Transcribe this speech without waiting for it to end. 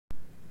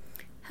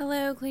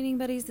Hello, cleaning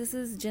buddies. This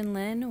is Jen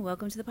Lynn.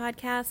 Welcome to the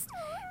podcast.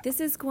 This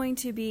is going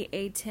to be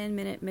a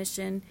 10-minute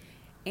mission,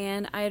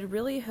 and I had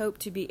really hoped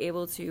to be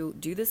able to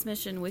do this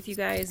mission with you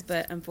guys,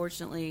 but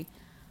unfortunately,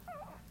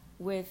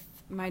 with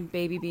my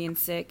baby being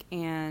sick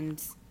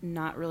and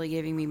not really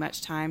giving me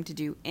much time to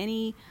do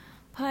any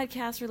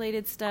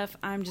podcast-related stuff,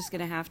 I'm just going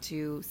to have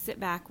to sit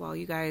back while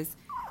you guys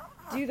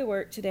do the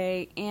work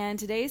today. And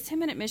today's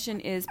 10-minute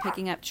mission is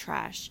picking up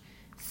trash.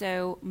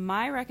 So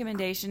my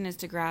recommendation is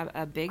to grab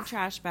a big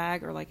trash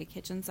bag or like a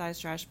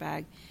kitchen-sized trash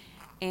bag,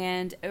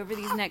 and over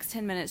these next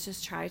 10 minutes,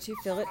 just try to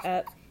fill it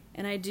up.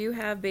 And I do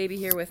have baby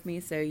here with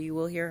me, so you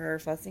will hear her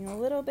fussing a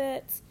little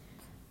bit,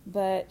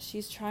 but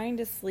she's trying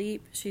to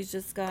sleep. She's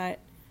just got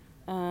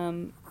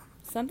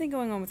something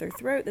going on with her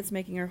throat that's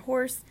making her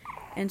hoarse,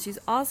 and she's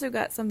also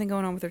got something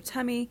going on with her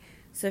tummy.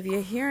 So if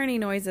you hear any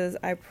noises,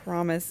 I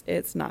promise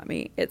it's not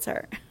me, it's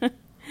her.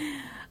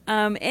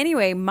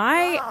 Anyway,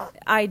 my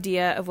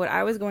idea of what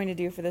I was going to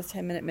do for this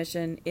 10-minute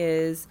mission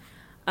is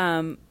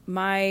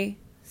my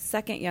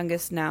second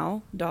youngest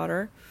now,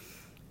 daughter,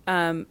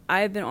 I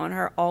have been on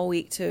her all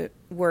week to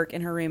work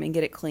in her room and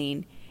get it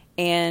clean.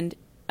 And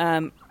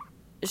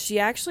she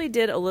actually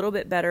did a little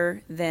bit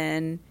better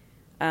than,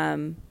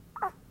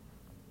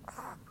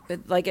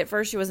 like at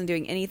first she wasn't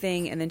doing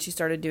anything, and then she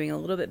started doing a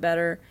little bit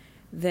better.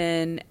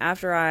 Then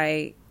after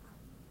I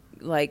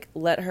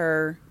let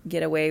her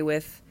get away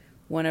with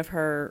one of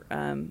her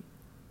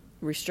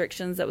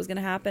restrictions that was going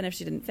to happen if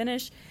she didn't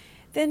finish,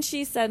 then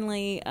she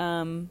suddenly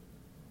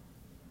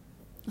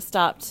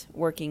stopped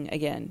working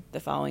again the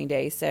following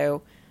day.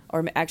 So,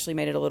 or actually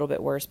made it a little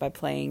bit worse by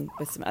playing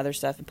with some other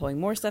stuff and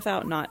pulling more stuff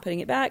out, not putting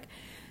it back.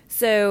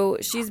 So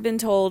she's been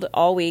told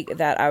all week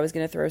that I was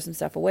going to throw some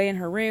stuff away in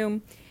her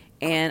room,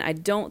 and I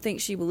don't think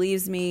she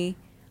believes me,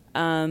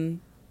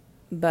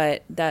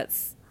 but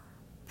that's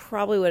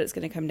probably what it's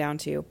going to come down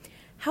to.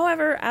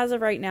 However, as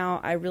of right now,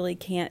 I really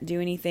can't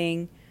do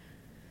anything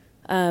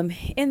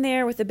in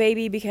there with the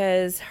baby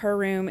because her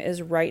room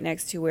is right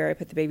next to where I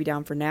put the baby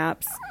down for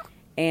naps.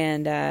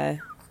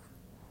 And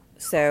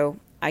so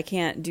I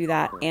can't do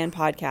that and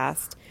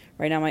podcast.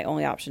 Right now, my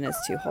only option is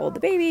to hold the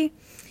baby.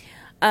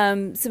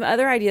 Some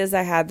other ideas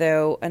I had,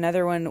 though,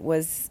 another one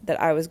was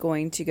that I was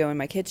going to go in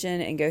my kitchen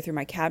and go through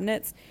my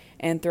cabinets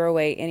and throw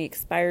away any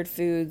expired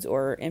foods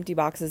or empty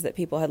boxes that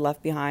people had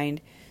left behind.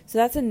 So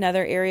that's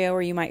another area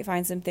where you might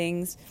find some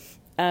things.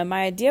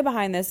 My idea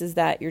behind this is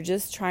that you're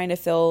just trying to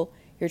fill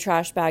your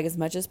trash bag as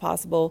much as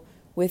possible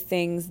with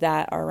things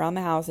that are around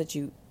the house that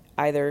you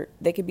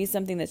they could be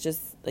something that's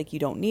just like you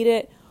don't need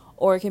it,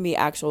 or it can be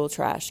actual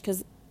trash,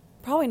 because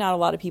probably not a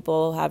lot of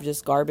people have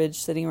just garbage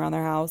sitting around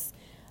their house.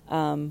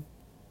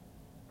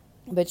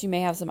 But you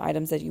may have some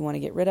items that you want to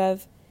get rid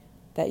of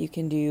that you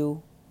can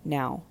do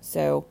now.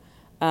 So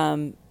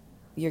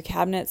your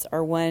cabinets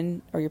are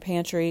one, or your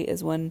pantry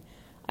is one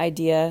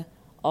idea.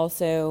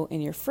 Also in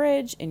your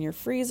fridge, in your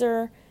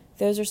freezer,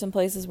 those are some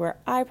places where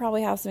I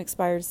probably have some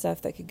expired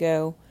stuff that could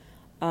go.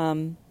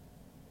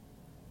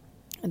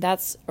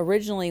 That's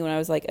originally when I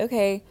was like,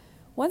 okay,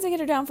 once I get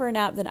her down for a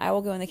nap, then I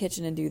will go in the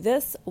kitchen and do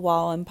this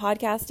while I'm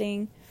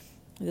podcasting.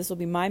 This will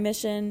be my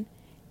mission.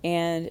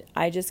 And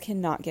I just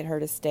cannot get her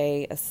to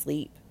stay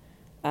asleep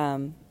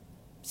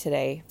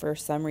today for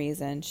some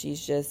reason.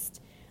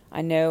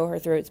 I know her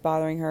throat's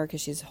bothering her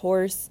because she's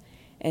hoarse.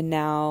 And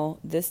now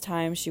this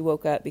time she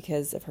woke up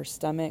because of her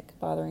stomach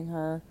bothering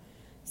her.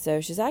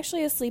 So she's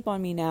actually asleep on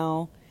me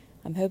now.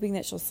 I'm hoping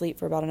that she'll sleep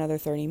for about another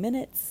 30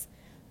 minutes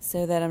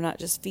so that I'm not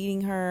just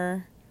feeding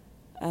her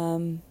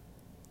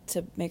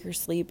to make her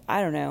sleep.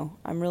 I don't know.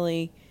 I'm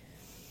really,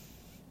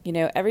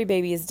 every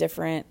baby is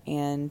different,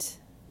 and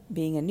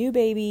being a new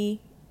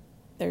baby,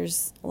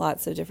 there's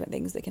lots of different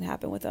things that can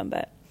happen with them.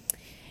 But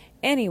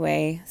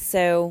anyway,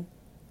 so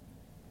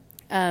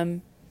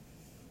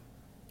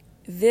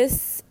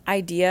this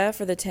idea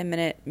for the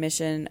 10-minute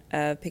mission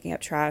of picking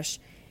up trash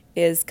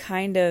is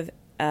kind of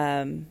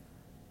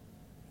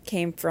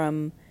came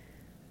from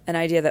an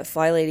idea that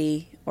Fly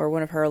Lady, or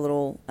one of her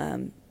little,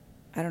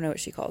 I don't know what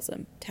she calls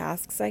them,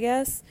 tasks, I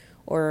guess,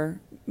 or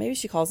maybe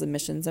she calls them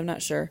missions, I'm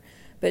not sure.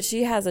 But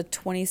she has a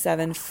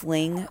 27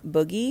 fling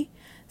boogie.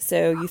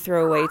 So you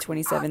throw away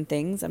 27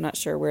 things. I'm not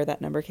sure where that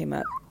number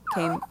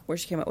where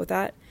she came up with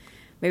that.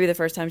 Maybe the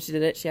first time she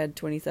did it, she had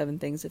 27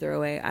 things to throw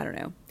away. I don't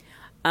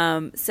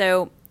know.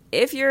 So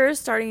if you're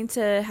starting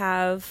to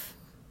have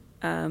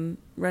run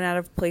out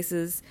of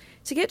places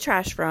to get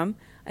trash from,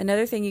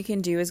 another thing you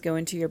can do is go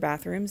into your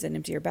bathrooms and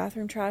empty your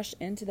bathroom trash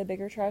into the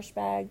bigger trash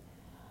bag.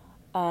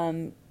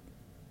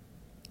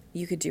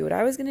 You could do what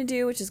I was going to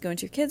do, which is go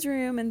into your kids'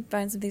 room and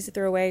find some things to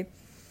throw away.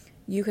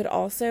 You could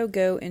also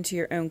go into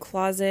your own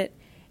closet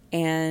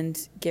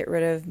and get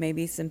rid of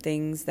maybe some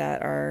things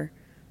that are,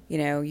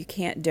 you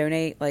can't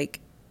donate.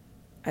 Like,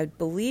 I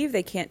believe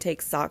they can't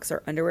take socks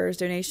or underwear as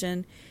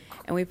donation.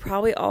 And we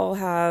probably all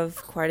have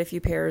quite a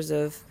few pairs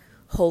of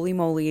holy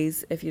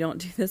molies if you don't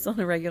do this on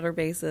a regular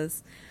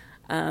basis.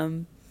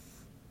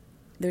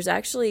 There's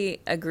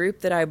actually a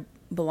group that I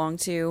belong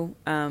to,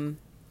 a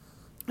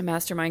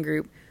mastermind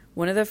group,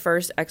 one of the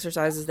first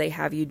exercises they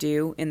have you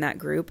do in that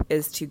group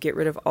is to get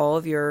rid of all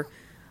of your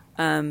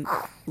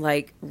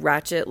like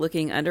ratchet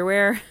looking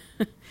underwear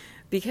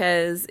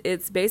because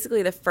it's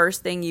basically the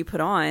first thing you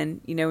put on,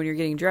 you know, when you're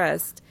getting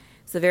dressed.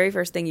 It's the very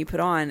first thing you put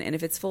on. And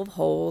if it's full of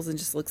holes and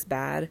just looks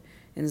bad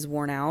and is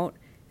worn out,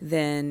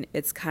 then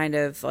it's kind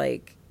of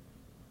like,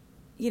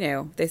 you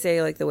know, they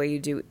say like the way you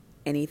do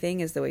anything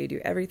is the way you do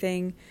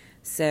everything.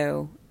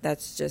 So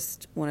that's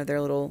just one of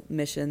their little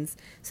missions.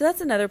 So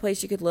that's another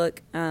place you could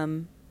look,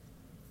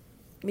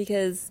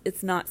 because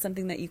it's not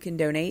something that you can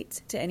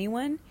donate to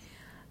anyone.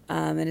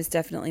 And it's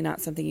definitely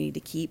not something you need to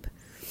keep.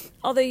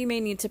 Although you may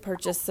need to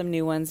purchase some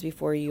new ones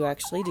before you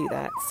actually do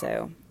that.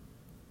 So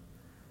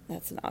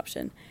that's an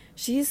option.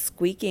 She's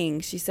squeaking.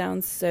 She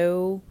sounds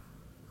so,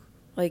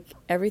 like,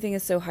 everything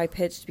is so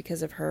high-pitched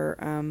because of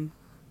her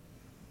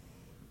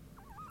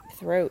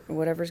throat or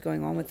whatever's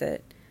going on with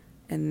it.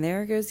 And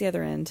there goes the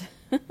other end.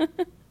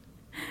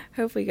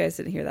 Hopefully you guys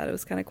didn't hear that. It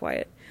was kind of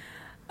quiet.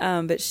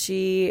 But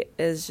she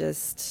is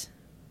just,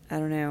 I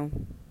don't know.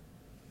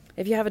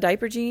 If you have a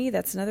diaper genie,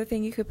 that's another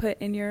thing you could put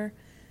in your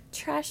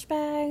trash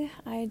bag.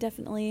 I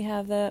definitely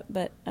have that,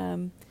 but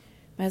my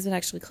husband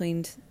actually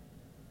cleaned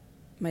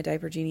my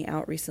diaper genie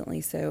out recently,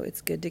 so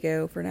it's good to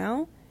go for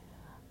now.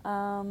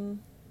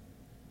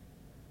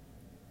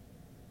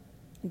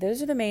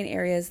 Those are the main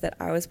areas that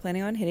I was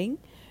planning on hitting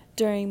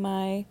during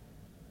my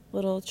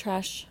little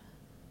trash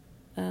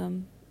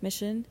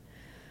mission.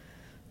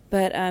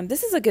 But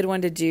this is a good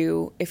one to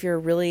do if you're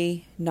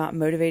really not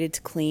motivated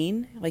to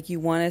clean. Like you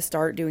want to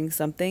start doing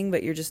something,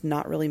 but you're just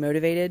not really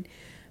motivated.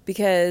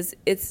 Because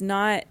it's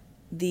not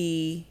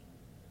it's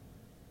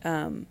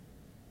not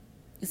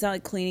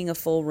like cleaning a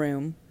full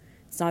room.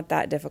 It's not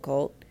that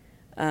difficult.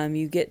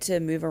 You get to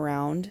move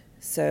around.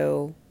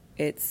 So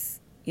it's,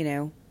 you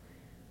know,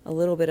 a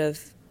little bit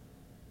of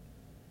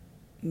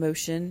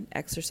motion,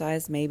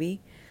 exercise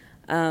maybe.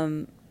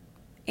 And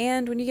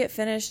when you get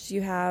finished,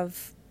 you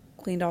have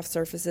cleaned off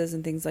surfaces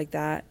and things like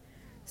that.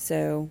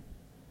 So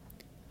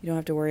you don't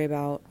have to worry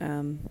about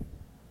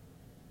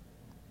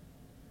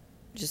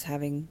just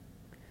having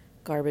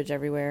garbage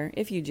everywhere.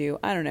 If you do,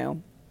 I don't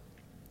know.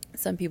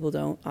 Some people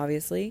don't,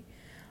 obviously.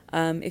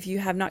 If you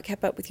have not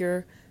kept up with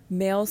your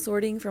mail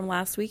sorting from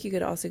last week, you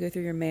could also go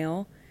through your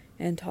mail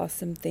and toss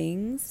some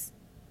things.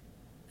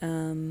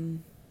 Where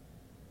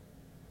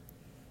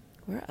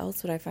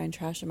else would I find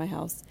trash in my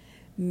house?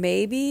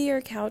 Maybe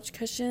your couch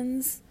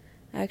cushions.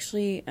 I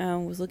actually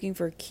was looking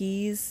for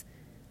keys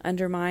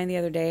under mine the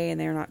other day,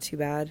 and they're not too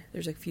bad.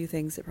 There's a few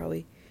things that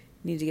probably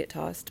need to get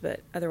tossed,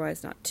 but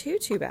otherwise not too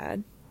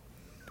bad.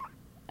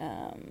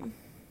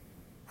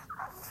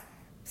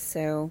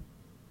 So,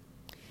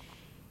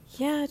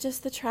 yeah,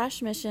 just the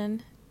trash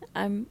mission.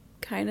 I'm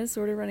kind of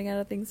sort of running out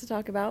of things to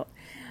talk about.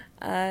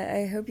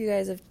 I hope you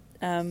guys have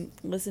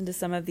listened to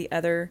some of the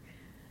other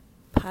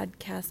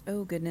podcasts.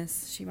 Oh,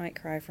 goodness. She might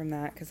cry from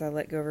that because I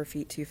let go of her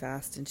feet too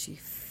fast and she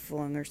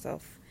flung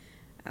herself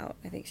out.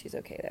 I think she's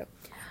okay, though.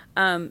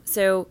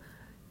 So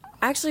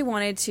I actually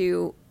wanted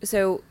to...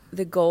 So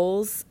the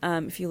goals,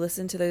 if you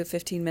listen to the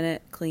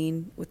 15-minute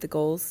clean with the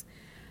goals...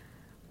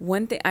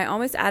 One thing, I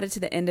almost added to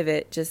the end of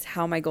it just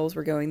how my goals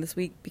were going this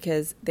week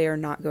because they are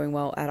not going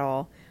well at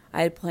all.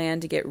 I had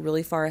planned to get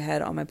really far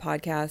ahead on my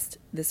podcast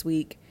this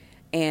week,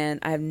 and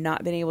I have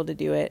not been able to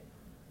do it.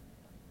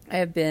 I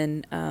have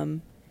been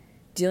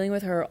dealing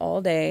with her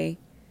all day.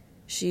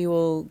 She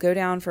will go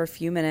down for a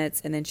few minutes,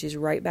 and then she's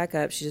right back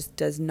up. She just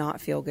does not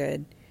feel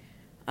good.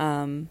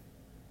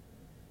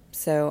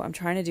 So I'm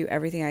trying to do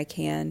everything I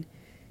can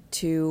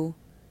to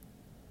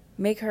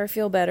make her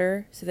feel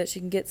better so that she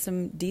can get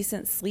some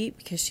decent sleep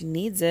because she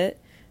needs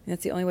it. And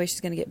that's the only way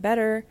she's going to get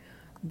better.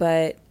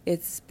 But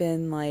it's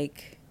been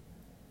like,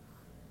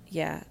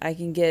 yeah,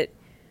 I'm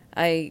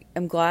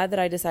glad that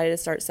I decided to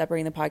start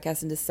separating the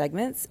podcast into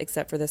segments,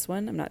 except for this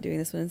one. I'm not doing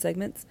this one in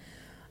segments.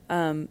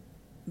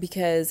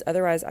 Because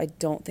otherwise I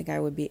don't think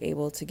I would be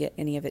able to get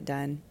any of it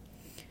done.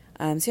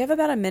 So you have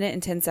about 1 minute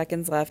and 10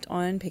 seconds left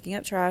on picking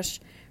up trash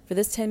for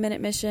this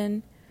 10-minute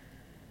mission.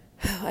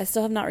 I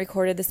still have not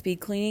recorded the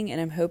speed cleaning,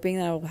 and I'm hoping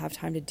that I will have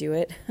time to do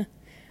it.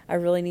 I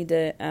really need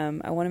to,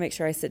 I want to make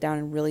sure I sit down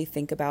and really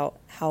think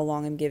about how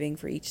long I'm giving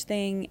for each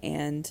thing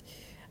and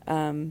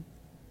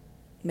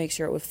make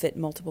sure it would fit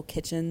multiple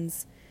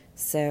kitchens.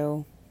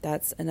 So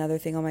that's another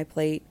thing on my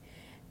plate.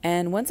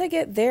 And once I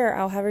get there,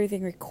 I'll have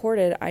everything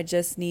recorded. I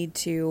just need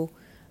to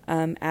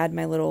add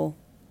my little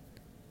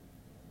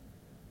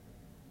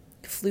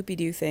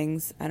floopy-doo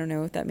things. I don't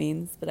know what that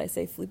means, but I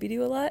say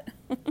floopy-doo a lot.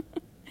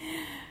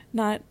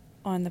 Not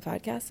on the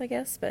podcast, I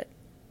guess, but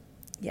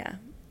yeah.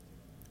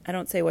 I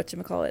don't say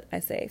whatchamacallit. I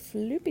say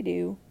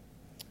floopy-doo.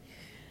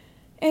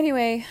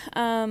 Anyway,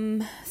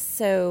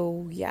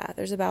 so yeah,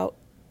 there's about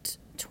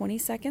 20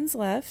 seconds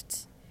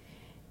left,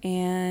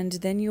 and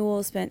then you will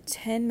have spent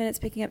 10 minutes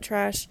picking up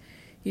trash.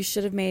 You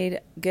should have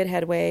made good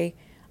headway.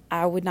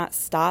 I would not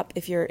stop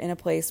if you're in a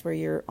place where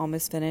you're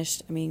almost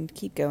finished. I mean,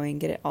 keep going,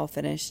 get it all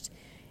finished,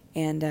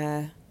 and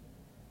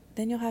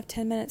then you'll have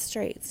 10 minutes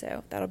straight,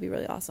 so that'll be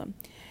really awesome.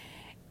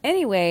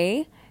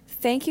 Anyway,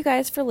 thank you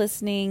guys for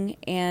listening,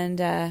 and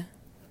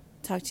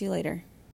talk to you later.